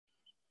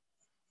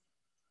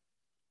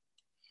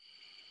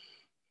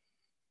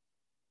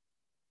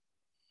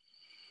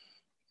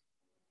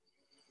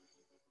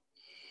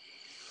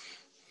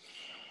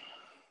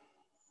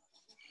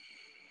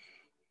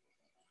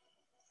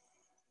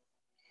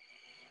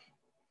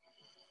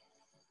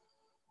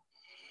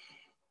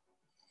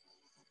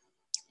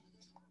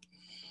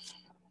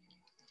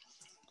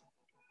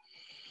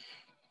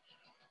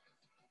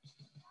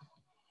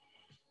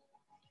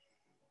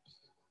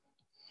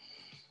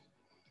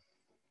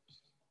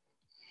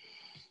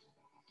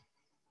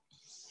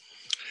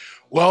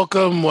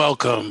Welcome,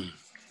 welcome.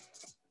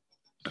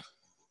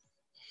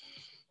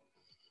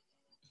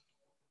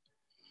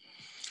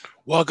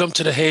 Welcome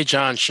to the Hey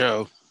John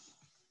Show.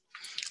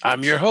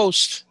 I'm your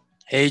host,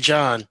 Hey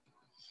John.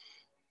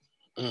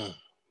 Mm.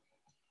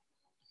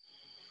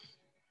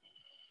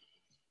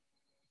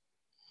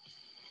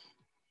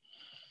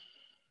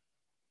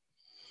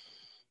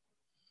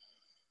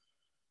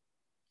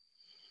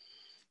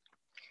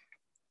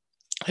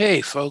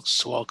 Hey,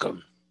 folks,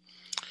 welcome.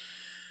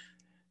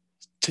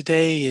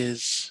 Today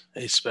is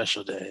a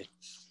special day,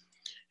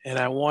 and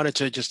I wanted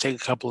to just take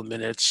a couple of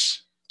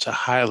minutes to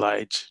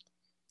highlight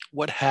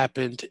what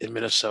happened in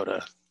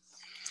Minnesota.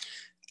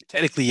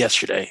 Technically,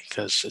 yesterday,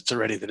 because it's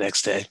already the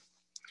next day.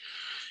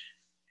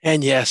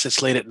 And yes,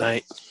 it's late at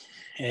night,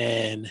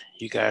 and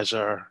you guys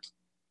are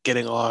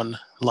getting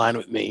online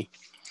with me.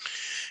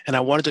 And I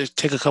wanted to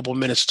take a couple of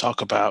minutes to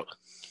talk about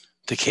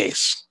the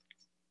case,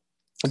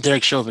 the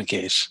Derek Chauvin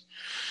case.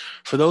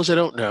 For those that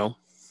don't know,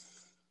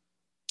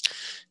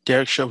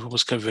 Derek Chauvin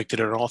was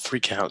convicted on all three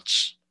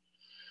counts,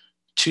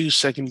 two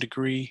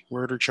second-degree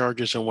murder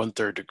charges and one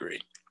third-degree.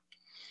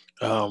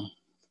 Um,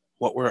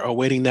 what we're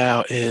awaiting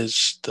now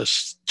is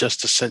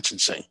just the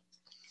sentencing.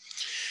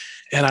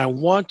 And I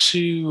want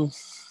to,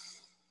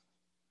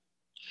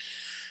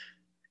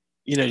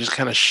 just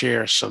kind of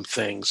share some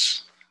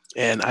things.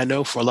 And I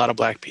know for a lot of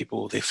Black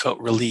people, they felt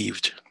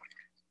relieved.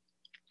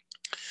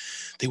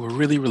 They were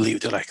really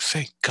relieved. They're like,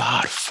 thank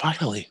God,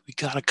 finally, we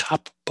got a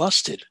cop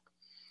busted.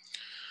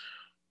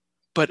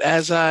 But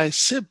as I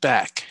sit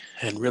back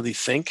and really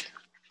think,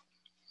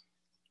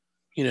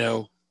 you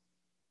know,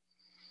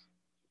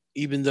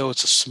 even though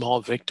it's a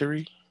small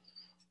victory,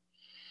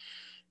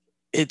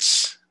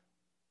 it's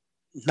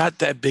not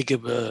that big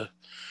of a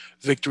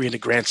victory in the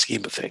grand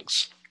scheme of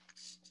things.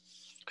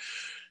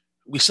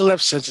 We still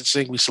have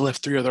sentencing. We still have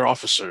three other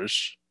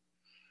officers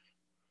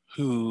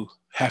who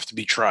have to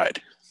be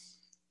tried.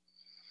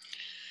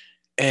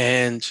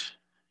 And,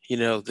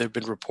 there have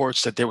been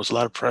reports that there was a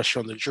lot of pressure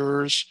on the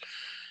jurors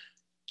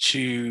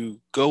to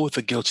go with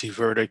a guilty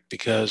verdict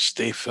because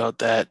they felt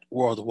that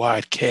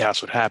worldwide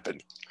chaos would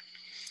happen.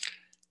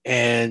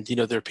 And,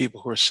 there are people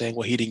who are saying,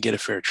 well, he didn't get a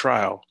fair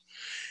trial.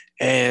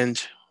 And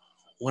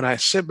when I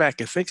sit back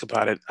and think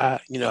about it,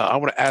 I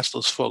want to ask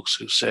those folks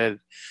who said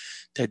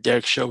that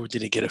Derek Chauvin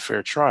didn't get a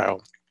fair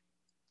trial.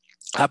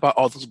 How about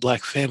all those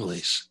Black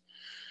families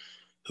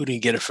who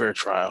didn't get a fair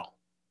trial?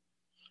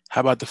 How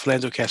about the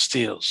Philando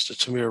Castiles, the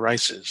Tamir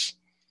Rices,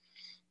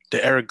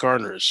 the Eric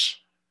Garners,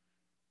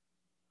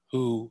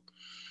 who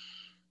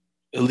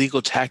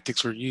illegal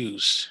tactics were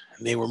used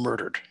and they were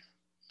murdered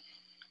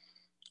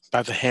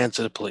by the hands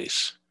of the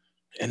police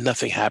and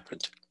nothing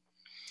happened?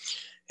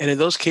 And in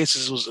those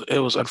cases, it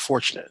was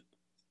unfortunate.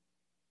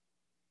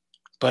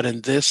 But in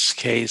this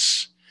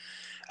case,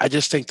 I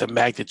just think the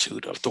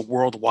magnitude of the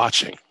world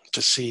watching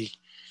to see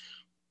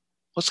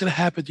what's going to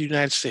happen to the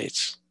United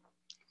States.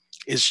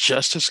 Is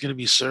justice going to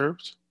be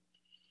served?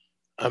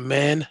 A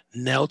man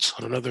knelt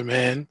on another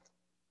man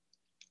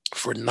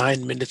for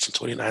 9 minutes and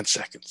 29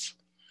 seconds.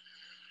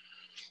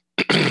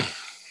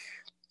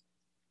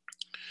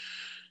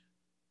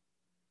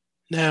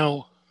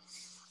 Now,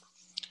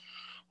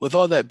 with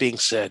all that being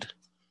said,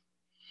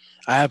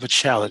 I have a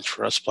challenge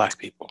for us Black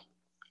people.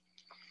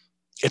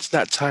 It's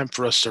not time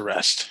for us to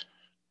rest.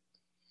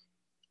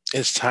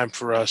 It's time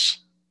for us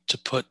to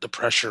put the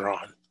pressure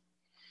on.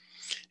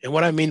 And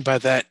what I mean by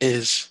that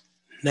is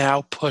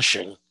now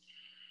pushing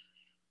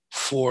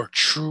for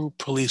true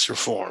police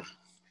reform.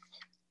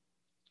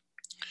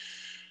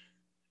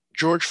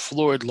 George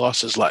Floyd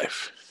lost his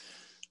life.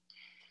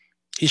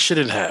 He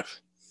shouldn't have.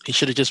 He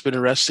should have just been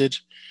arrested,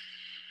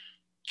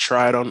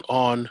 tried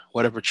on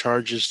whatever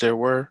charges there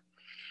were,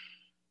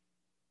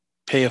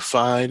 pay a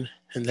fine,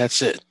 and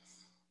that's it.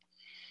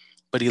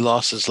 But he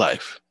lost his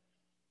life.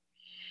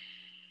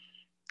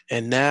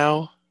 And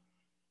now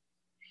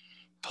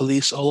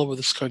police all over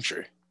this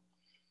country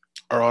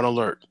are on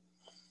alert.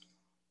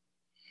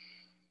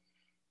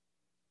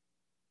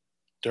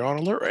 They're on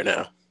alert right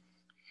now.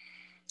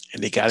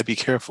 And they got to be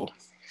careful.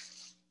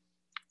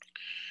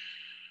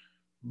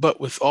 But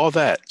with all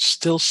that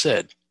still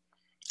said,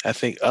 I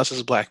think us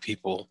as Black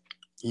people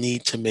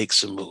need to make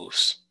some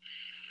moves.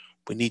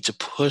 We need to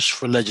push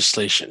for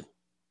legislation.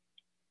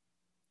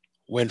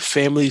 When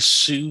families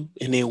sue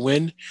and they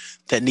win,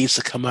 that needs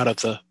to come out of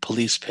the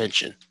police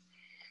pension,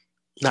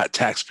 not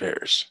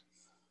taxpayers.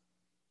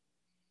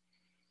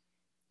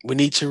 We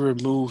need to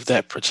remove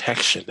that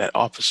protection that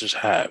officers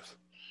have.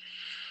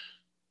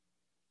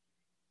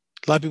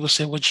 A lot of people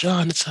say, well,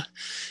 John,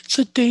 it's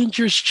a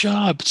dangerous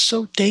job. It's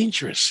so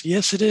dangerous.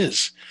 Yes, it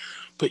is.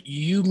 But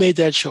you made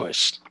that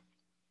choice.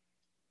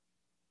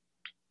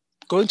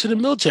 Going to the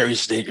military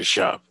is a dangerous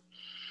job.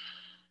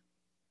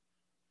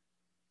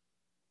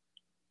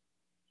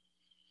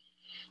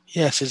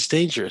 Yes, it's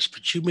dangerous,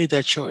 but you made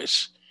that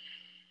choice.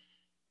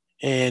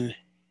 And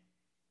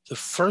the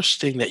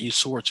first thing that you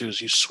swore to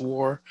is you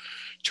swore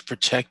to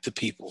protect the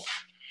people,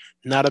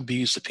 not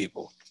abuse the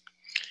people.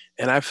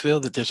 And I feel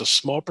that there's a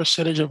small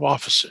percentage of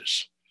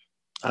officers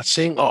not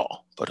saying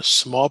all, but a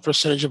small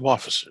percentage of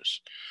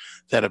officers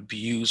that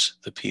abuse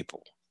the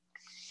people.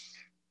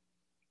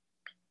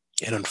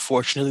 And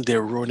unfortunately,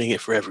 they're ruining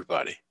it for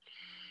everybody.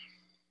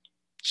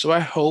 So I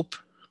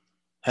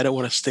don't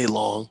want to stay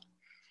long.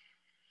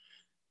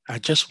 I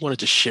just wanted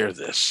to share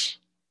this,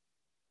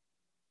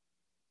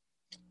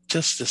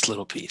 just this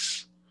little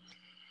piece.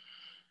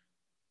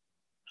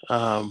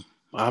 Um,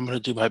 I'm going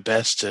to do my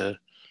best to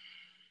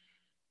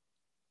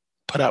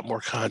put out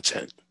more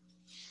content,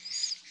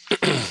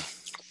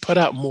 put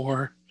out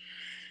more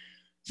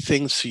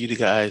things for you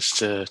guys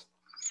to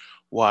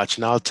watch,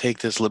 and I'll take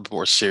this a little bit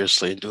more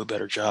seriously and do a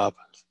better job.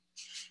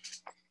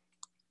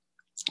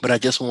 But I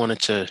just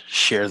wanted to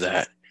share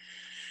that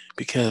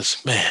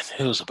because, man,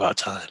 it was about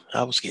time.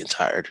 I was getting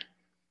tired.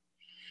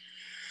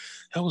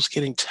 I was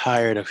getting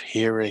tired of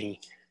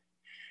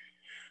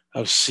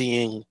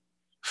seeing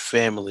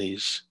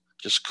families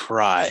just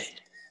cry,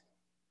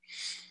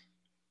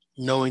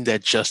 knowing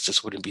that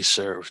justice wouldn't be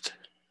served.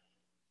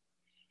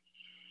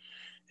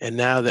 And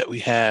now that we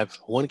have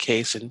one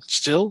case, and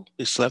still,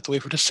 we still have to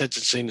wait for the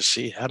sentencing to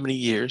see how many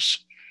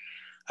years.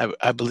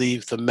 I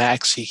believe the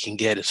max he can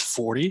get is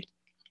 40.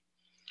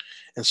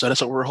 And so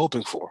that's what we're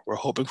hoping for. We're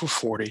hoping for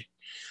 40.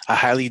 I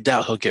highly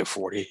doubt he'll get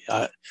 40.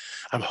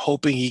 I'm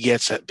hoping he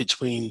gets at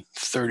between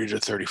 30 to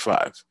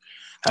 35.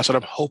 That's what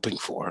I'm hoping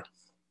for.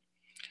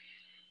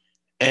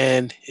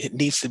 And it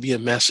needs to be a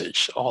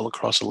message all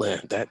across the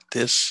land that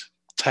this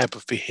type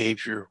of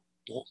behavior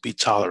won't be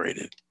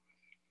tolerated.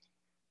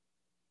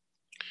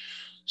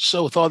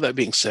 So with all that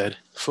being said,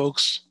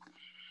 folks,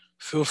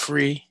 feel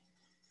free,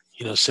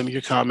 send me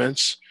your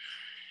comments.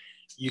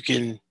 You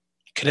can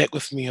connect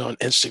with me on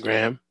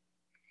Instagram.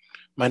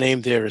 My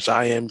name there is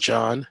I am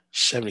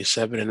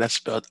John77, and that's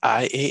spelled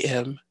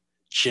IAMJON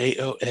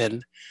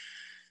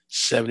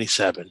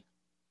 77.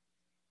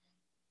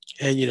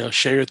 And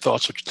share your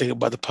thoughts, what you think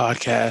about the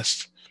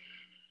podcast.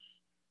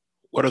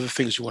 What other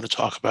things you want to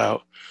talk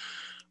about?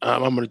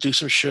 I'm going to do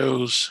some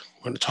shows.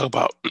 We're going to talk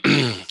about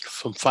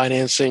from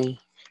financing,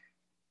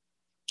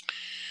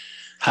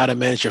 how to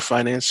manage your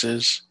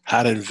finances,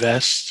 how to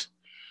invest.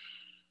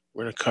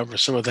 We're going to cover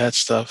some of that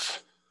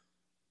stuff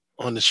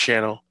on this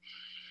channel.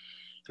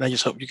 And I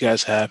just hope you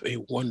guys have a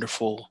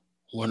wonderful,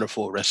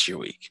 wonderful rest of your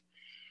week.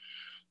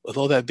 With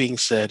all that being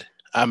said,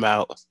 I'm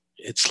out.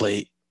 It's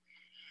late.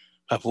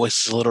 My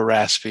voice is a little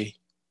raspy,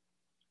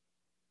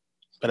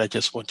 but I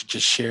just want to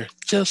just share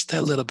just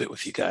that little bit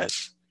with you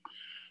guys.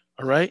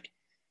 All right?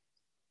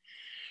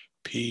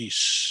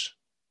 Peace.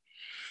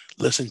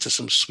 Listen to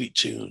some sweet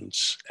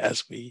tunes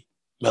as we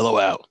mellow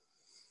out.